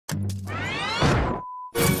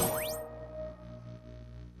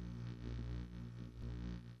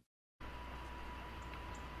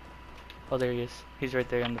Oh, there he is. He's right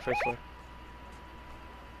there on the first floor.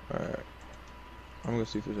 Alright. I'm gonna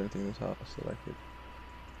see if there's anything in this house that I could.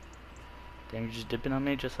 Damn, you're just dipping on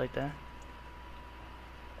me just like that?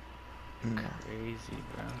 No. Crazy,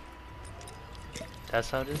 bro.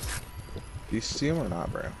 That's how it is? Do you see him or not,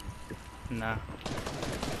 bro? Nah.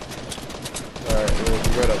 Alright, well,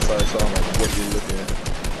 you're right outside, so I don't know what you're looking at.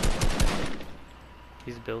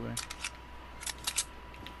 He's building.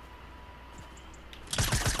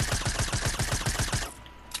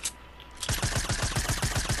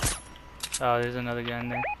 Oh, there's another guy in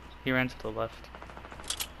there. He ran to the left.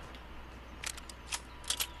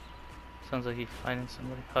 Sounds like he's fighting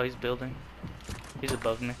somebody. Oh, he's building. He's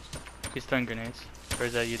above me. He's throwing grenades. Or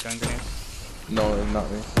is that you throwing grenades? No, not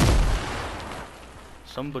me.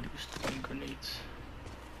 Somebody's throwing grenades.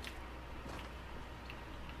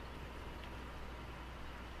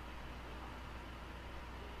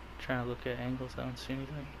 Trying to look at angles, I don't see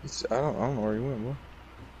anything. I don't know where he went, bro.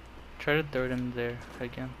 Try to throw it in there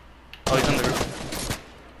again. Oh, he's on the roof.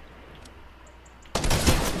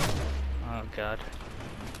 Oh god.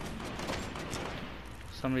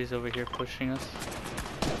 Somebody's over here pushing us.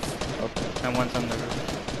 Okay. And one's on the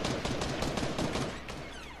roof.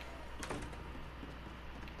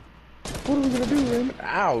 What are we gonna do, man?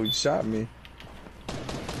 Ow, he shot me.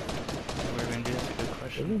 What are we gonna do? That's a good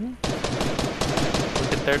question.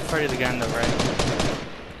 Look at third party, the guy on the right.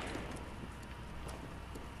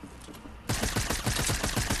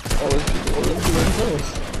 Oh, there's people in close.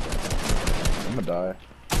 I'm gonna die.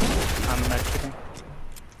 I'm not kidding.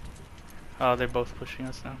 Oh, they're both pushing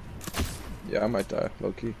us now. Yeah, I might die,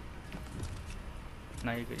 low key.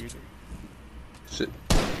 No, you're good, you're good. Shit.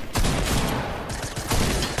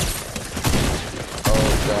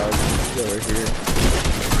 Oh god, they're right here.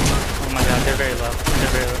 Oh my god, they're very low.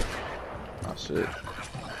 They're very low. Oh shit.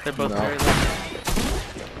 They're both No. very low.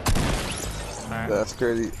 Alright. That's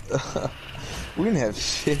crazy. We didn't have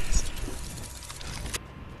shit.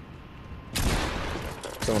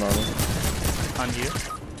 Someone on me. On you?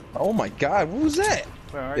 Oh my god, what was that?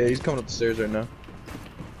 Where are Yeah, you? he's coming up the stairs right now.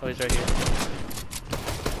 Oh, he's right here.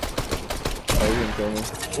 Oh, he didn't kill me.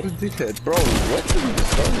 What a dickhead. Bro, what did he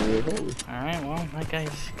just start me with? Holy. Alright, well, that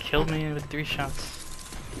guy's killed me with 3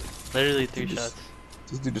 shots. Literally 3 shots.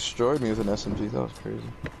 This dude destroyed me with an SMG. That was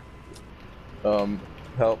crazy.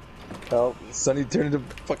 Help. Help. Sonny turned into a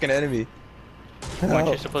fucking enemy. Weren't you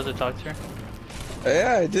Help. supposed to talk to her?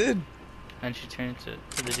 Yeah, I did. And she turned to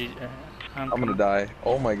the DJ. I'm gonna die.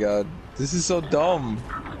 Oh my god. This is so dumb.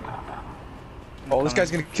 Oh, this guy's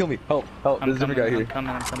gonna kill me. Help. Help. There's another guy here.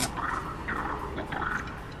 I'm coming.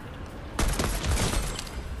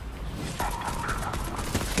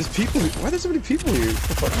 There's people. Why are there so many people here? What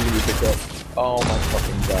the fuck are you gonna pick up? Oh my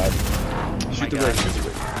fucking god. Oh Shoot my the god. right. Shoot the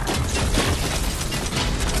right.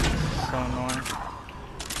 So annoying.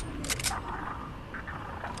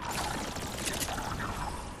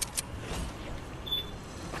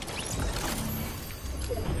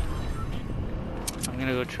 I'm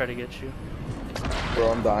gonna go try to get you.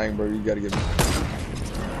 Bro, I'm dying, bro. You gotta get me.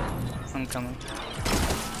 I'm coming.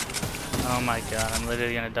 Oh my god, I'm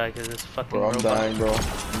literally gonna die because this fucking Bro, I'm robot. dying, bro.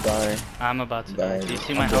 I'm dying. I'm about to die. Dying. Do you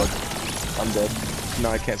see my I'm health? dead. I'm dead. No,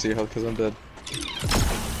 I can't see your health because I'm dead.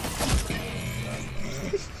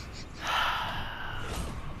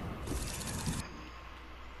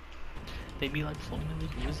 They be like floating in the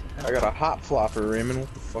views. I got a hot flopper, Raymond.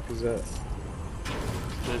 What the fuck is that?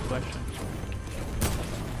 Good question.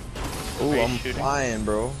 Are Oh, you I'm shooting? flying,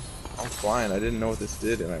 bro. I'm flying. I didn't know what this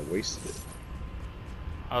did, and I wasted it.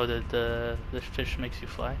 Oh, the fish makes you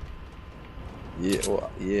fly? Yeah, well,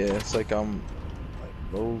 yeah. It's like I'm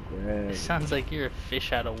like low It grad. sounds like you're a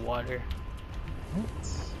fish out of water. What?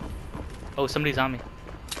 Oh, somebody's on me.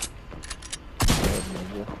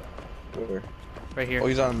 Where? Right here. Oh,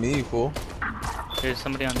 he's on me, fool. There's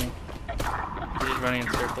somebody on me. He's just running in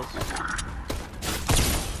circles.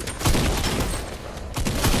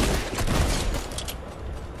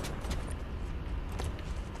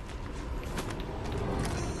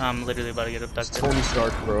 I'm literally about to get It's abducted. Tony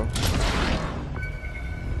Stark, bro.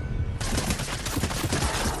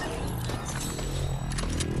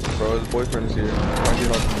 Bro, his boyfriend is here. Why'd you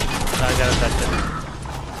help me? I got abducted.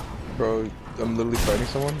 Bro, I'm literally fighting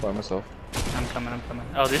someone by myself. I'm coming.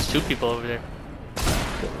 Oh, there's 2 people over there.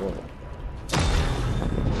 What?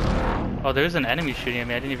 Oh, there's an enemy shooting at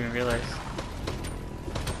me. I didn't even realize.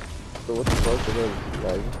 So what the fuck is that?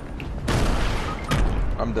 Like,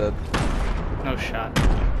 I'm dead. No shot.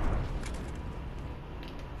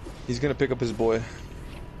 He's gonna pick up his boy.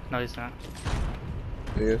 No, he's not.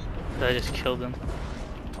 He is. I just killed him.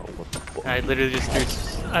 Oh, what the fuck? I literally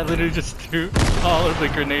just threw all of the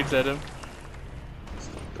grenades at him.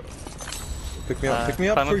 Pick me up. Pick me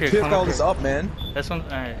up climb before up you here, pick climb all up this here. up, man. This one?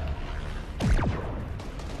 Alright.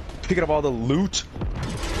 Picking up all the loot.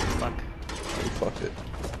 Fuck. Oh, fuck it.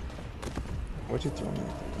 What'd you throw me?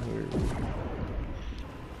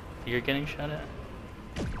 You're getting shot at?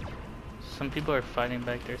 Some people are fighting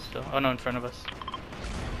back there still. Oh no, in front of us.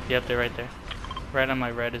 Yep, they're right there. Right on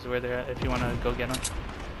my red is where they're at, if you want to go get them.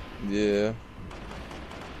 Yeah.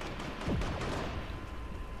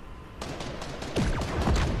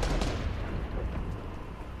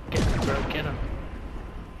 Get him, bro, get him.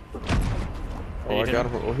 Oh, I got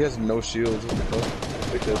him. Oh, he has no shields. What the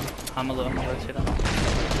fuck? Big dead. I'm a little, let's hit him.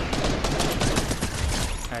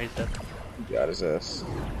 Alright, he's dead. He got his ass.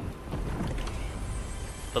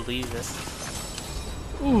 Believe it.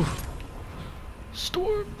 Ooh!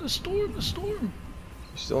 Storm! The storm! The storm!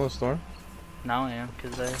 You still in the storm? Now I am,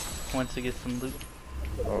 because I went to get some loot.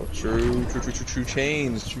 Oh, true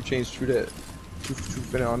chains. True chains, true that. True,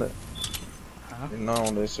 been on it. Huh? You're not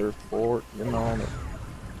on this surfboard. You're not on it.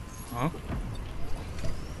 Huh?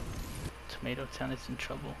 Tomato Town is in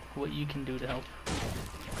trouble. What you can do to help?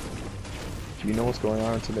 Do you know what's going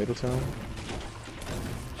on in Tomato Town?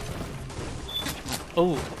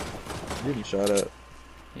 Oh! You're getting shot at.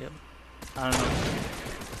 Yep. I don't know.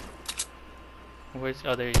 Where's...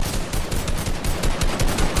 Oh, there he is.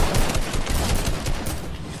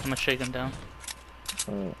 I'm gonna shake him down.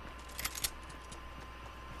 Alright.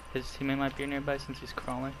 His teammate might be nearby since he's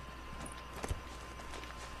crawling.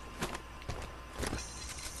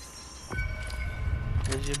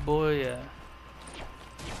 Where's your boy at?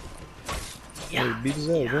 Yeah. Hey, beat his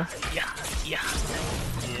ass, bro. Yeah.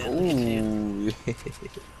 Ooh.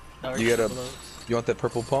 You got a... You want that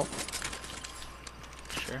purple pump?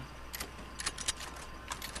 Sure.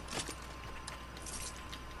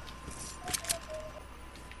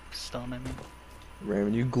 Stone at me.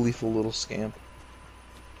 Raymond, you gleeful little scamp.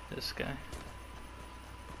 This guy.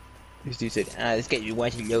 This dude said, this guy just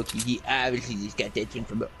watching Loki. He obviously just got that thing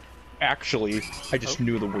from... Actually, I just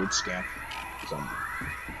knew the word scamp. So,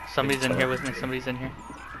 Somebody's in here with me. Somebody's in here.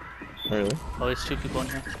 really? Oh, there's two people in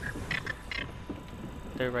here.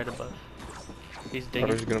 They're right above. He's How digging.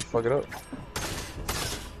 is he gonna fuck it up?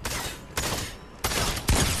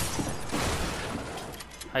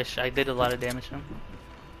 I did a lot of damage to him.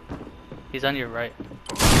 He's on your right.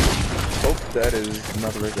 Oh, that is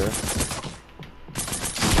not the right guy.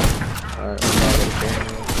 Alright, I'm not gonna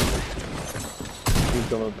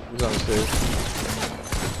kill him. He's on the stairs.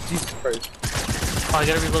 Jesus Christ. Oh, I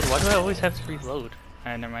gotta reload. Why do I always have to reload?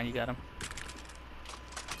 Alright, never mind, you got him.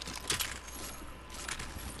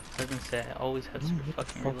 I was gonna say, I always have to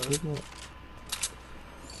fucking reload.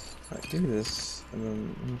 Alright, give me this, and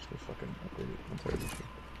then I'm just gonna fucking upgrade it. I'm tired of this shit.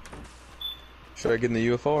 Should I get in the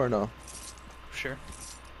UFO or no? Sure.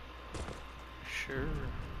 Sure.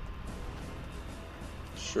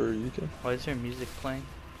 Sure, you can. Why is there music playing?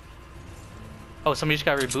 Oh, somebody just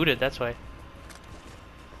got rebooted, that's why.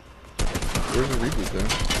 Where's the reboot then?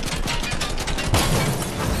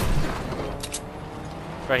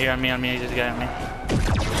 Right here on me, there's a guy on me.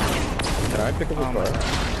 Can I pick up a car?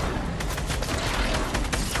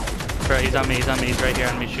 Bro, he's on me, he's right here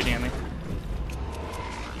on me, shooting at me.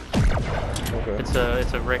 Okay.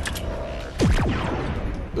 It's a Rick.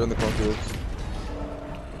 They're in the cornfields.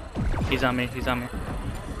 He's on me.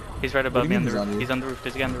 He's right above me on the roof. On he's on the roof,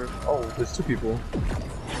 there's a guy on the roof. Oh, there's two people.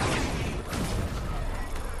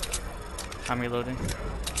 I'm reloading.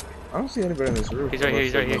 I don't see anybody on this roof. He's right here,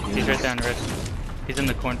 he's right there on the red. He's in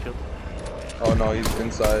the cornfield. Oh no, he's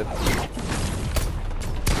inside.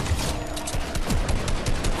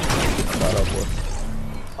 Shut up, boy.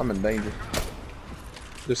 I'm in danger.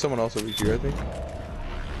 There's someone else over here, I think.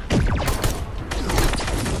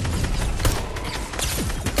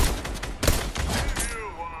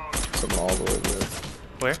 Someone all the way over there.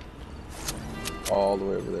 Where? All the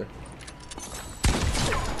way over there.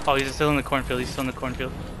 Oh, he's still in the cornfield.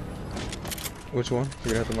 Which one?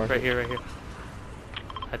 You're gonna have to mark Right it. here.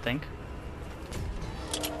 I think.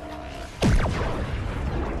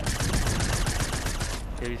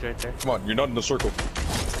 Yeah, he's right there. Come on, you're not in the circle.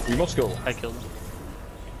 We must go. I killed him.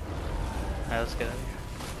 Alright, let's get out of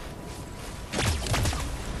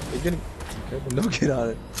here. You're getting... Okay, don't get on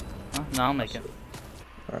it. Huh? No, I'll make it.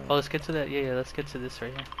 Alright. Oh, let's get to that. Yeah, let's get to this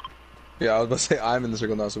right here. Yeah, I was about to say I'm in the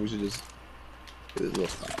circle now, so we should just get this little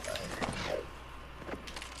spot.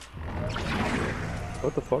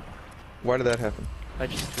 What the fuck? Why did that happen? I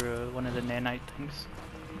just threw one of the nanite things.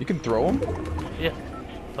 You can throw them? Yeah.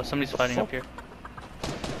 Oh, somebody's fighting up fuck? here.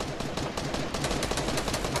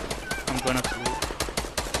 going up to loot.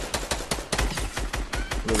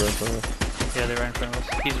 They're right in front of us. Yeah, they're right in front of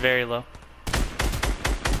us. He's very low.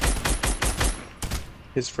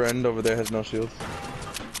 His friend over there has no shields.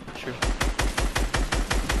 True.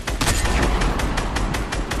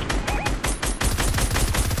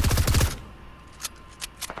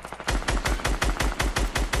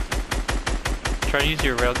 Try to use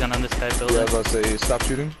your railgun on this guy building. Yeah, I was about to say, stop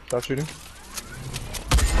shooting. Stop shooting.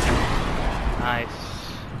 Nice.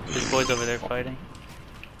 This boy's over there fighting.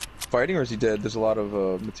 Fighting or is he dead? There's a lot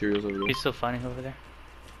of materials over there. He's still fighting over there.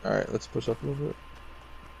 Alright, let's push up a little bit.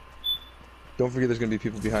 Don't forget there's gonna be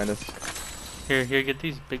people behind us. Here, get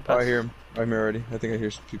these big Oh, pots. I hear him. I'm here already. I think I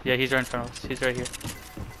hear some people. Yeah, he's right in front of us. He's right here.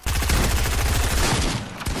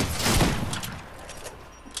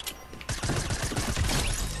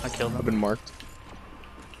 I killed I've him. been marked.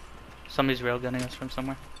 Somebody's railgunning us from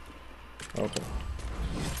somewhere. Okay.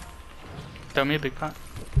 Throw me a big pot.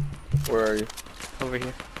 Where are you? Over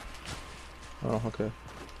here. Oh, okay.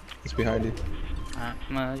 It's behind you. Alright,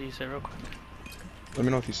 I'm gonna use it real quick. Let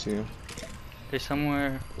me know if you see him. There's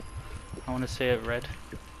somewhere, I want to say it red.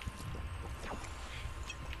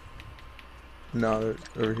 No,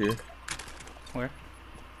 they're over here. Where?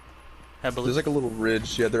 At blue? There's like a little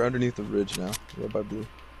ridge. Yeah, they're underneath the ridge now. Yeah, by blue.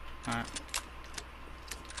 Alright.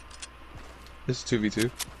 This is 2v2.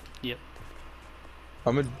 Yep.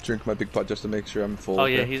 I'm gonna drink my big pot just to make sure I'm full. Oh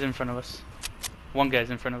yeah, okay? he's in front of us. One guy's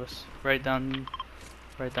in front of us. Right down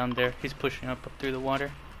there. He's pushing up through the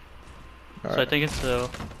water. All So right. I think it's a,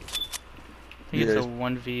 Yeah, it's a he's-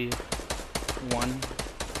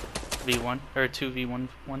 1v1 or 2v1.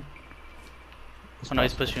 It's Oh no,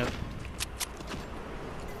 he's possible. pushing up.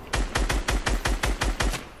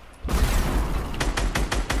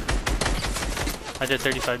 I did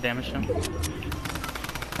 35 damage to him.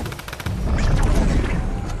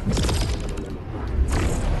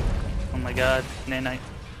 Oh my god, night.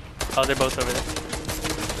 Oh, they're both over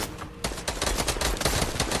there.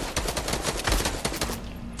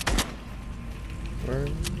 Where?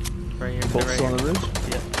 Right here. Both They're still right on the ridge?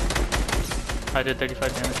 here. Yeah. I did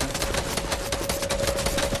 35 damage to him.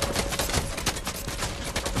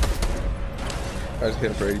 I just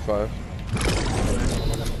hit him for 85.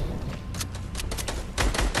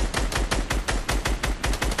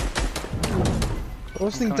 Oh,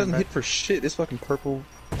 this thing coming doesn't back. hit for shit. This fucking purple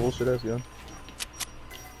bullshit ass gun.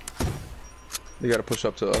 You gotta push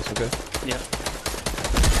up to us, okay? Yeah.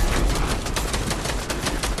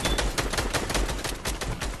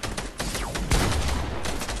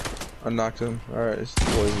 I knocked him. Alright, it's the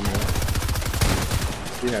boys in there.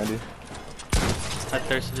 Behind you. I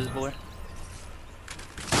thirsted his boy.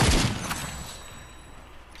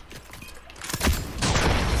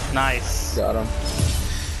 Nice. Got him.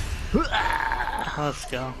 Let's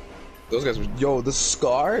go. Those guys were. Yo, the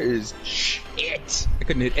scar is shit. I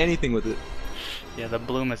couldn't hit anything with it. Yeah, the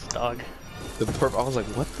bloomist dog. The purple. I was like,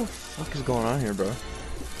 what the fuck is going on here, bro?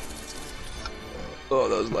 Oh,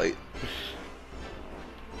 that was light.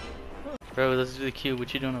 Bro, let's do the queue.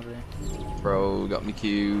 What you doing over there? Bro, got me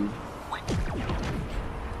queued.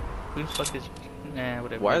 Who the fuck is... Nah,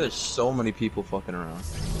 whatever. Why are there so many people fucking around?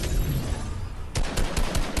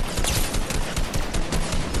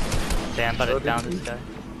 Damn, about to down this guy.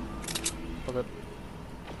 Hold up.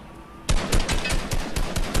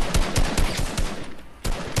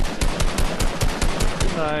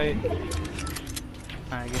 Good night.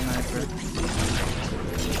 Alright, good night, bro.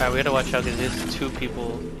 Alright, we gotta watch out because there's two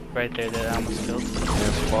people right there that I almost killed.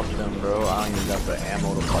 Man, fuck them, bro. I don't even got the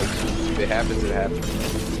ammo to fight you. If it happens, it happens.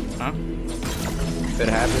 Huh? If it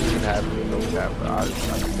happens, it happens. No cap. I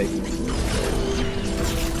take it.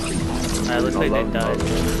 Alright, looks like they died.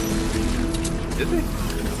 Did they?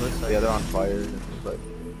 Looks like. Yeah, they're on fire. But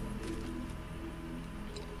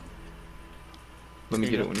let me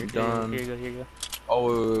Here get you it when go. you're done. Here you go, here you go.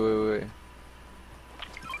 Oh, wait.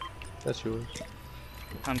 That's yours.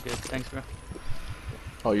 I'm good, thanks, bro.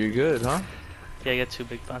 Oh, you're good, huh? Yeah, I got two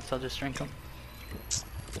big pots, I'll just drink them.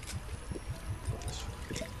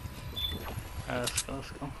 Alright, let's go,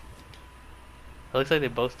 let's go. It looks like they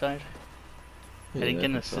both died. I didn't get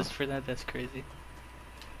an assist for that, that's crazy.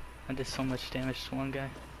 I did so much damage to one guy.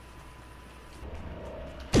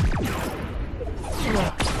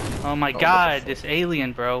 Oh my god, this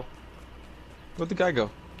alien, bro. Where'd the guy go?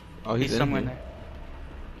 Oh, He's in somewhere here. there.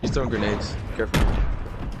 He's throwing grenades. Careful.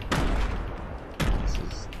 This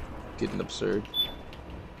is getting absurd.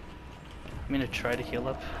 I'm gonna try to heal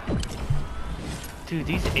up. Dude,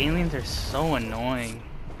 these aliens are so annoying.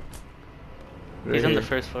 Right He's on the here.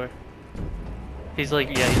 first floor. He's like,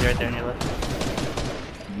 yeah, he's right there on your left.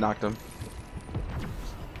 Knocked him.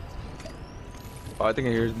 Oh, I think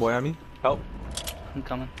I hear his boy on me. Help. I'm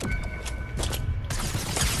coming.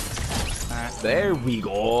 Alright. There we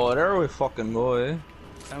go. There we fucking go, eh?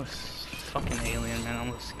 That was fucking alien, man.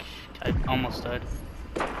 I almost died.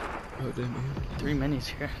 Oh, damn it. 3 minis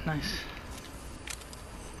here. Nice.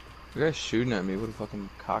 The guy's shooting at me. What a fucking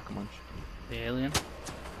cock munch. The alien?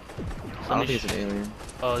 I don't think it's an alien.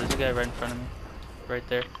 Oh, there's a guy right in front of me. Right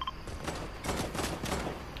there.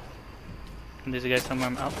 And there's a guy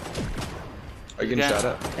somewhere up. Are you getting shot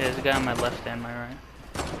at? Yeah, there's a guy on my left and my right.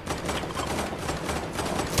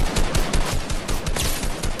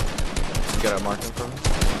 You got a mark in front of me?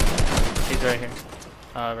 He's right here.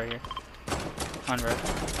 Right here. On red.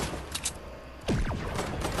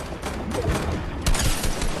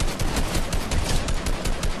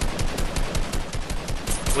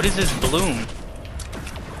 What is this bloom?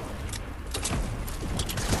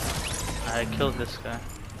 I killed this guy.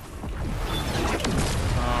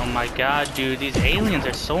 Oh my god, dude, these aliens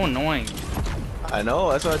are so annoying. I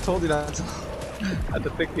know, that's what I told you not to. At the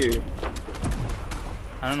thick here.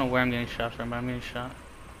 I don't know where I'm getting shot from, but I'm getting shot.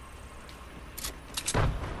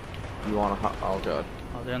 You wanna oh god.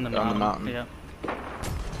 Oh, they're on the They're mountain. on the mountain. Yep.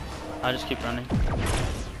 I'll just keep running.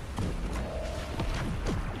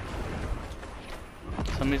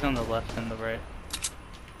 Somebody's on the left and the right.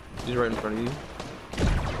 He's right in front of you.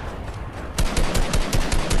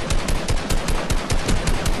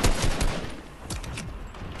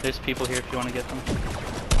 There's people here if you want to get them.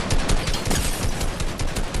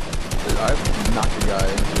 I knocked the guy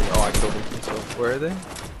into. Oh, I killed him. So, where are they?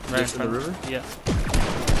 Right Just in the river? Yeah.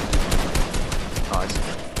 Oh, I see.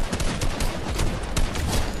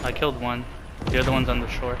 I killed one. The other one's on the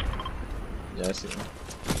shore. Yeah, I see him.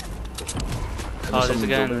 Oh, there's a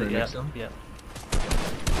guy in the, yeah.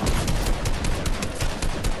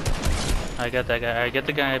 I got that guy. I get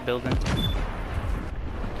the guy building.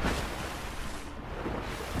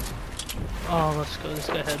 Oh, let's go. This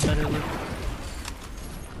guy had better loot.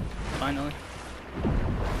 Finally.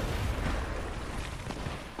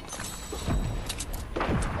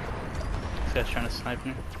 This guy's trying to snipe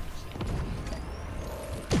me.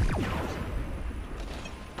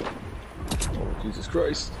 Oh, Jesus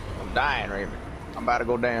Christ. I'm dying right now. I'm about to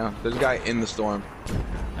go down. There's a guy in the storm.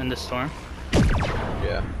 In the storm?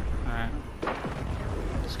 Yeah. Alright.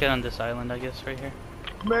 Let's get on this island, I guess, right here.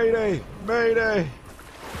 Mayday! Mayday!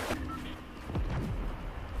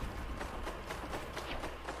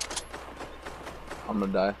 I'm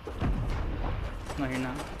gonna die. No, you're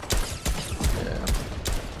not. Yeah.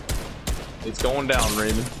 It's going down,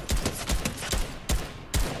 Raymond.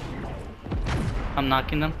 I'm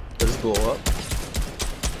knocking them. Does it blow up?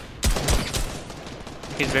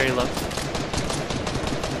 He's very low.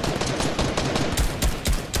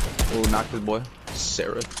 Oh, knock this boy.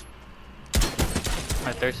 Sarah.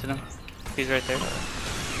 I thirsted him. He's right there.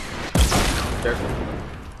 Careful.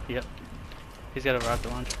 Yep. He's got a rocket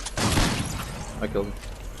launcher. I killed him.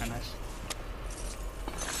 Oh, nice.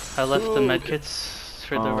 I left the medkits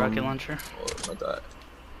for the rocket launcher. Oh, I died.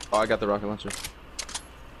 Oh, I got the rocket launcher.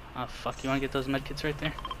 Oh fuck, you wanna get those medkits right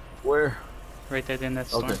there? Where? Right there in that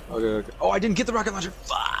storm. Okay, okay, okay. Oh, I didn't get the rocket launcher.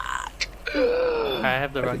 Fuck! I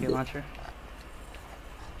have the rocket launcher.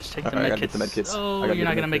 Just take the medkits. I gotta get the medkits. Oh, you're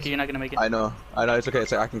not gonna make it, you're not gonna make it. I know, it's okay.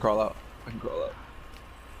 It's like I can crawl out. I can crawl out.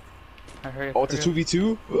 Right, hurry up, Oh, it's a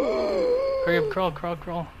 2v2? Hurry up, crawl, crawl,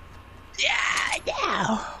 crawl. Yeah,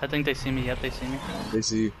 yeah. I think they see me, yep, they see me. They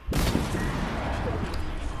see you.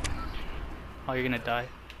 Oh, you're gonna die.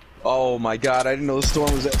 Oh my god, I didn't know the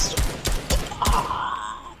storm was that strong.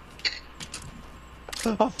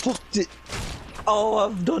 I fucked it. Oh,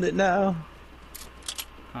 I've done it now.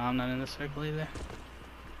 Oh, I'm not in the circle either.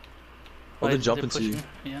 Oh, they're jumping to you. Me?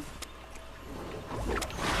 Yeah.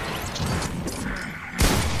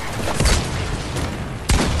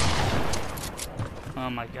 Oh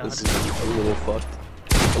my god. This is a little fucked.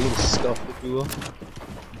 A little scuffed, if you will.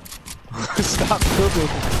 Stop cooking.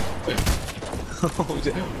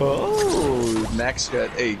 Oh, Max got.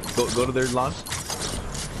 Hey, go to their launch.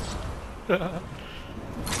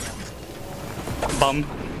 Bum.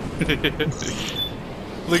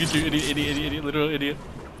 Look at you, idiot, literal idiot.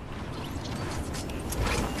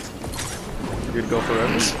 You're gonna go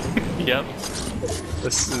forever? Yep.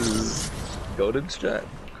 This is golden strat.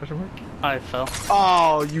 Question mark? I fell.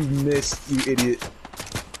 Oh, you missed, you idiot.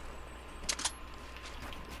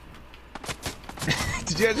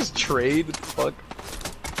 Did you guys just trade? What the fuck?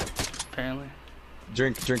 Apparently.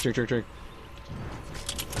 Drink.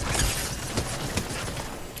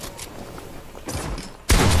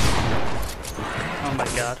 Oh my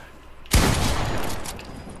god.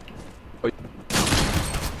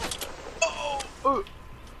 Oh.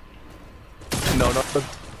 No.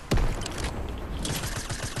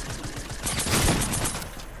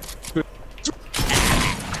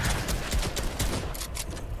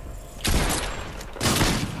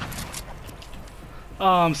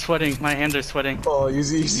 Oh, I'm sweating. My hands are sweating. Oh,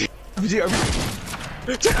 easy, easy. Yo!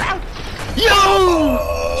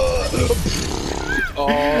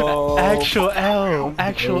 Oh, Actual L.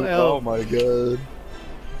 Actual L. oh my god.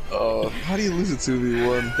 How do you lose a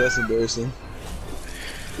 2v1? That's embarrassing.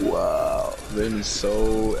 Wow, that is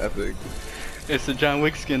so epic. It's the John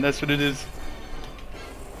Wick skin. That's what it is.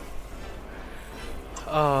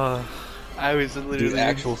 I was literally. Dude,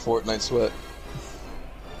 actual Fortnite sweat.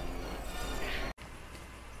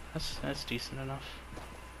 That's decent enough.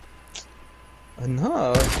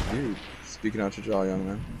 Enough, dude. Speaking out your jaw, young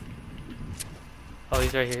man. Oh,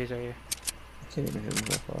 he's right here. He's right here. I can't even hit him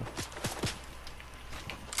that far.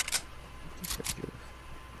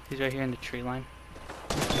 He's right here in the tree line.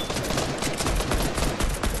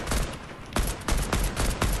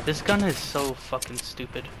 This gun is so fucking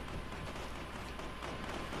stupid.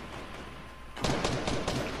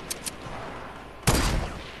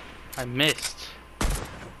 I missed. Bro,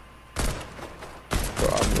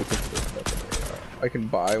 I'm looking for a fucking AR. I can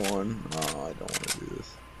buy one. Oh, I don't want to do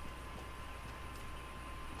this.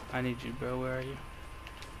 I need you, bro. Where are you?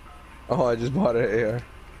 Oh, I just bought an AR.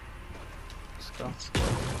 Let's go.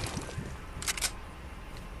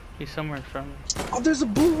 He's somewhere in front of me. Oh, there's a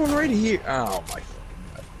blue one right here. Oh my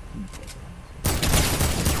fucking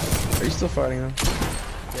god. Are you still fighting them?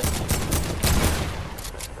 Yeah.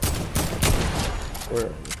 Where are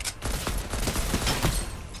you?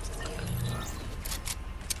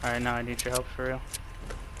 Alright, now I need your help for real.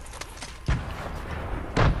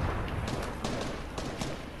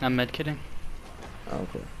 I'm medkitting. Oh,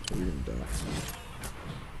 okay. So you're gonna die.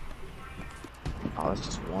 Oh, that's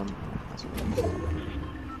just one. That's one.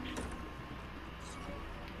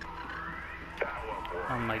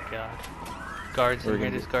 Oh my god. Guards in here,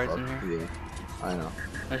 there's guards in here. Yeah, I know.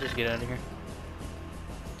 Let's just get out of here.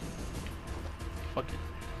 Fuck it.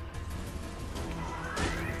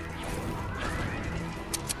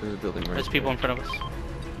 There's a building right There's people in front of us.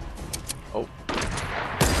 Oh.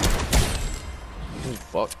 Oh,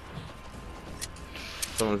 fuck.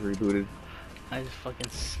 Someone's rebooted. I just fucking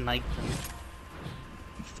sniped them.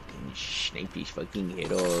 Fucking snipe his fucking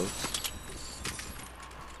head off.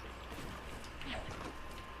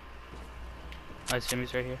 I assume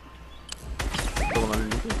he's right here. Someone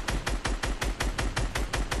underneath it?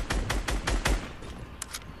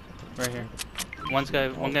 Right here. One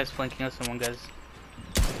guy's flanking us and one guy's.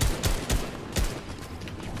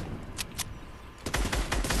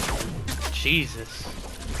 Jesus.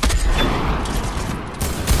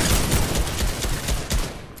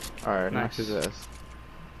 Alright, knock Nice. his ass.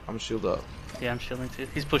 I'm shield up. Yeah, I'm shielding too.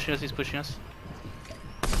 He's pushing us, he's pushing us.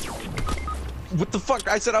 What the fuck?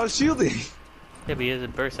 I said I was shielding! Yeah, but he has a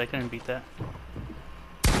burst, I couldn't beat that.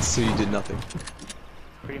 So you did nothing.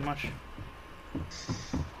 Pretty much.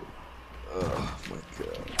 Oh my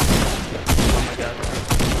god. Oh my god.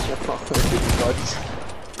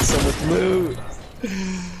 So much loot!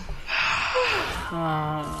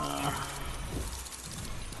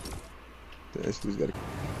 This dude's gotta.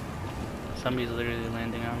 Somebody's literally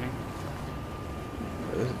landing on me.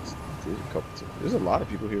 There's a couple. There's a lot of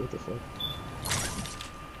people here. What the fuck?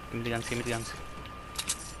 Give me the guns, give me the guns.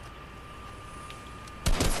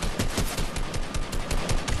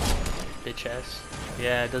 Bitch ass.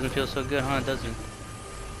 Yeah, it doesn't feel so good, huh? It doesn't.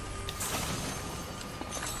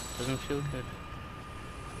 Doesn't feel good.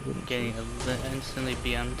 Getting instantly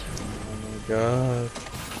BM'd. Oh my god.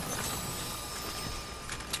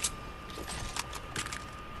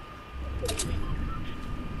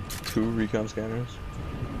 Two recon scanners?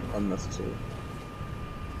 Unnecessary.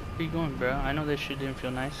 Where you going, bro? I know this shit didn't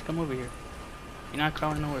feel nice. Come over here. You're not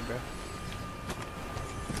crawling nowhere, bro.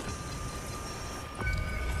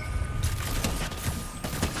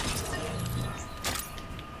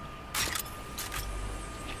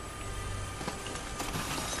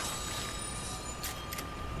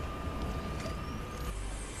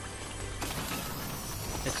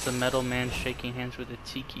 It's the metal man shaking hands with a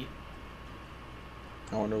tiki.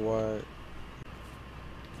 I wonder why.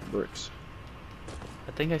 Bricks.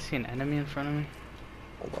 I think I see an enemy in front of me.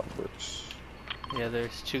 A lot of bricks. Yeah,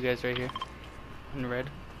 there's two guys right here. In red.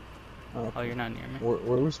 Oh, Oh, you're not near me.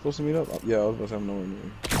 where are we supposed to meet up? Yeah, I was about to say I'm nowhere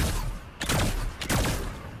near.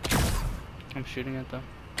 I'm shooting at them.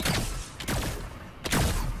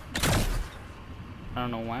 I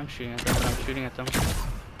don't know why I'm shooting at them, but I'm shooting at them.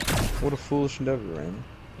 What a foolish endeavor, Ryan.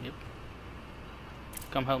 Yep.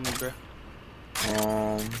 Come help me, bro.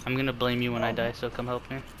 Um, I'm gonna blame you when I die, so come help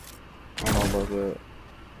me. I don't know about that.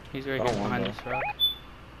 He's right I here don't want behind that. this rock.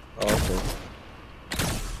 Oh, okay.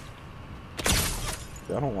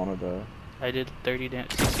 Yeah, I don't want to die. I did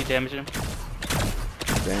 60 damage to him.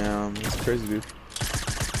 Damn, that's crazy, dude.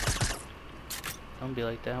 Don't be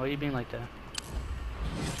like that. Why are you being like that?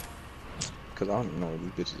 Cause I don't even know where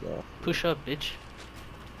these bitches are. Push up, bitch.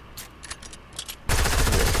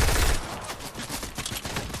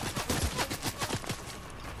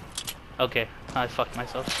 Okay, I fucked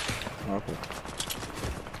myself. Okay.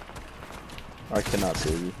 I cannot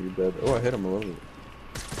save you. You're dead. Oh, I hit him a little bit.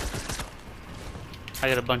 I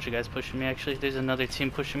got a bunch of guys pushing me actually. There's another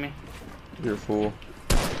team pushing me. You're a fool.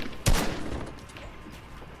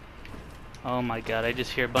 Oh my god, I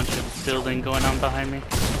just hear a bunch of building going on behind me.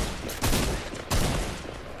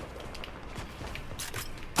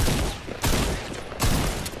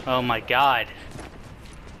 Oh my god.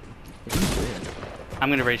 I'm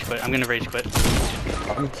gonna rage quit. I'm gonna rage quit.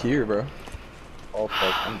 I'm here, bro. Oh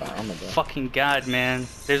fuck, I'm down. Fucking god, man.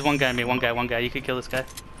 There's one guy, me. One guy. You could kill this guy.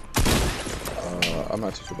 I'm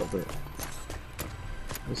not too sure about that.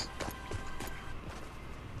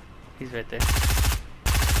 He's right there.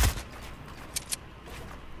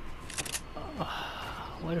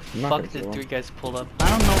 Why the fuck did 3 guys pull up? I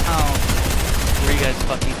don't know how 3 guys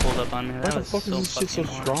fucking pulled up on me. That was so fucking Why the fuck is this shit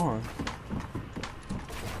so hard. strong?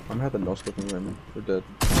 I'm gonna have the no scoping right now. We're dead.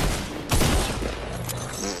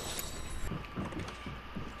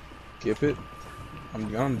 Skip it.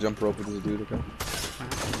 I'm gonna jump rope with this dude, okay?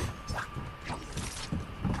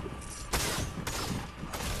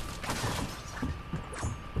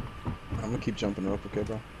 I'm gonna keep jumping rope, okay,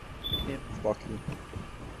 bro? Yep. Fuck you.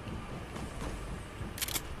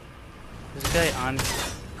 There's a guy on.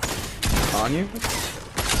 On you?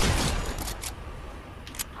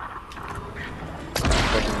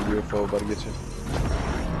 Fucking UFO about to get you.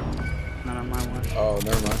 Not on my watch. Oh,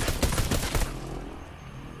 never mind.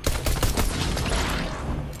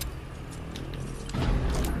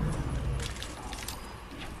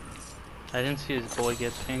 I didn't see his boy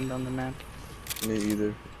get pinged on the map. Me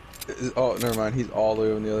either. Oh, never mind. He's all the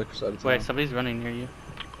way on the other side of town. Wait, somebody's running near you.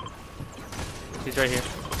 He's right here.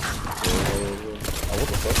 Oh, what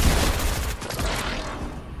the fuck?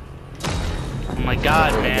 Oh my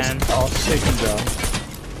god, man. Oh, take him down.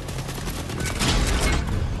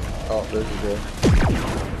 Oh, there's the guy.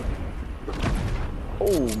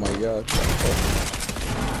 Oh my god.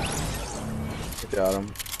 Got him.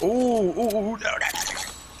 Ooh, no.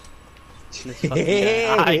 This fucking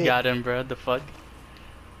guy. I got him, bro. The fuck?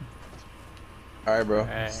 Alright, bro.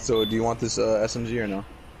 Alright. So, do you want this SMG or no?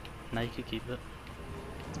 Now you can keep it.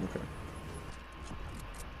 Okay.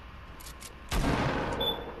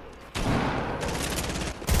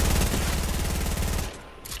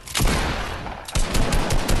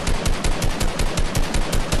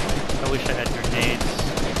 I wish I had grenades.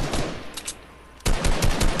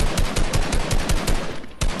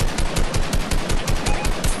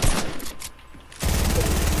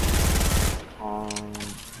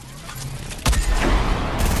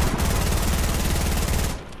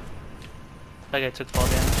 That guy took fall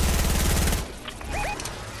damage.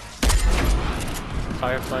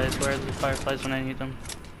 Fireflies, where are the fireflies when I need them?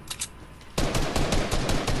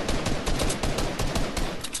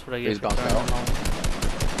 That's what I get He's for bounced throwing them out. all.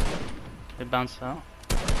 They bounced out?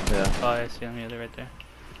 Yeah. Oh, I see them. Yeah, they're right there.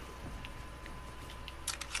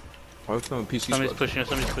 Why are we throwing PC Somebody's squad? pushing us,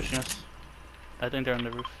 somebody's pushing us. I think they're on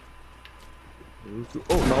the roof.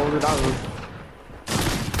 Oh, no, they're not.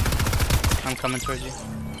 I'm coming towards you.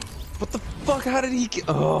 What the fuck? How did he get?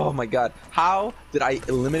 Oh my god. How did I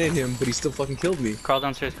eliminate him, but he still fucking killed me? Crawl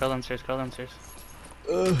downstairs, crawl downstairs, crawl downstairs.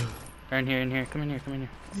 Ugh. They're in here. Come in here, come in here.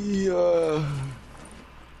 Yeah.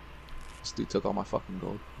 This dude took all my fucking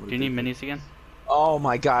gold. What Do you need minis again? Oh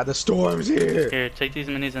my god, the storm's here! Here, take these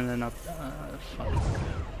minis and then I'll... fuck.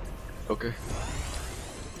 Okay.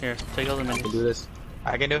 Here, take all the I can minis. do this.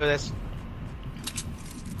 I can do this.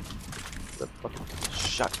 The fucking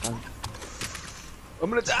shotgun. I'm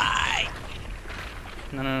gonna die!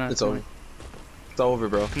 No. It's come over. on. It's over,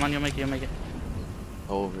 bro. Come on, you'll make it, you'll make it.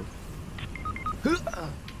 Over.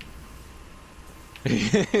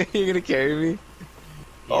 You're gonna carry me? Yeah.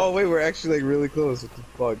 Oh wait, we're actually like really close. What the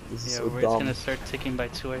fuck? This is Yeah, so it's dumb. gonna start ticking by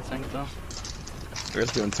 2, I think, though.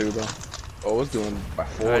 It's doing 2 though. Oh, it's doing by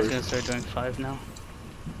 4. Alright, it's gonna start doing 5 now.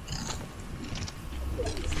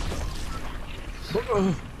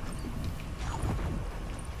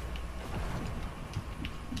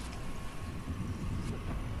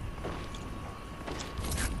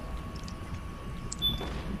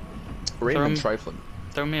 Raymond trifling.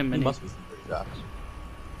 Throw me a He mini. must be pretty fast.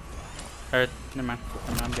 Alright, never mind.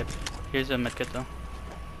 I'm good. Here's a medkit, though.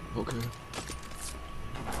 Okay.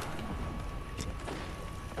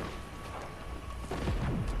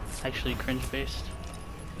 Actually, cringe based.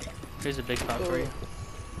 Here's a big pot for you.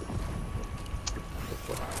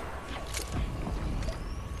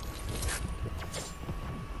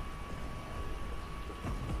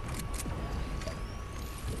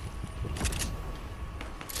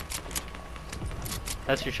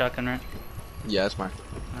 That's your shotgun, right? Yeah, that's mine.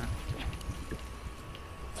 Alright.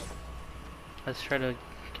 Let's try to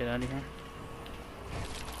get out of here.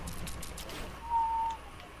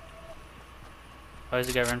 Oh, there's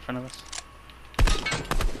a guy right in front of us.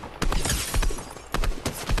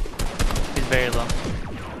 He's very low.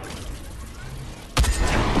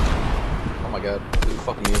 Oh my god, there's a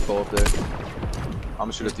fucking UFO up there. I'm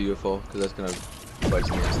gonna shoot at the UFO, because that's gonna bite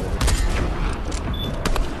some ass later.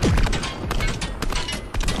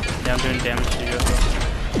 Yeah, I'm doing damage to the UFO.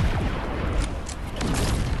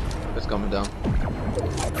 It's coming down.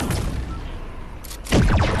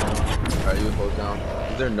 Alright, UFO's down.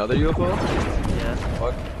 Is there another UFO? Yeah.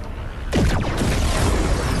 What?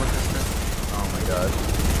 Oh my god.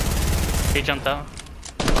 He jumped out.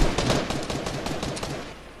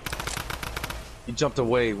 He jumped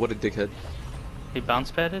away, what a dickhead. He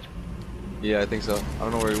bounce padded? Yeah, I think so. I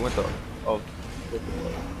don't know where he went though. Oh.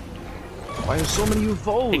 Why are there so many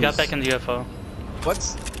UFOs? He got back in the UFO. What?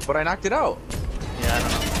 But I knocked it out. Yeah, I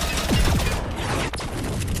don't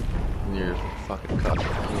know. You're fucking cuck.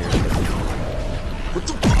 What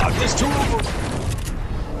the fuck? There's two of them!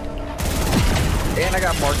 And I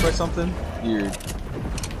got marked by something? You're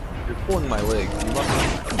pulling my leg. You must.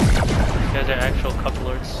 These guys are actual cup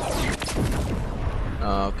lords.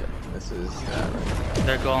 Oh, okay. This is right.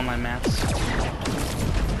 They're go on my maps.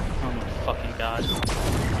 Oh my fucking god.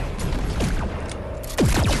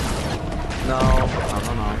 No.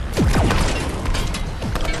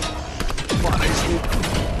 Come on, I escaped.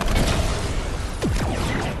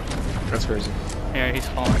 That's crazy. Here, he's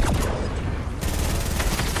falling.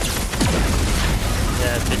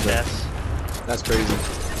 Yeah, bitch ass. That's crazy.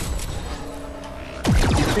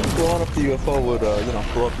 You think blowing up the UFO would,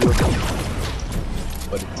 blow up the UFO?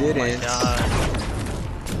 But it didn't. Oh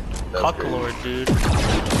my god. Cuck lord, dude.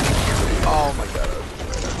 Oh my god, I was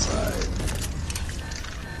right outside.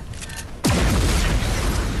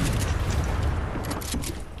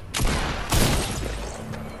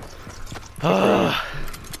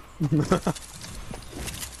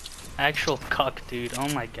 Actual cuck, dude. Oh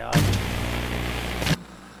my god.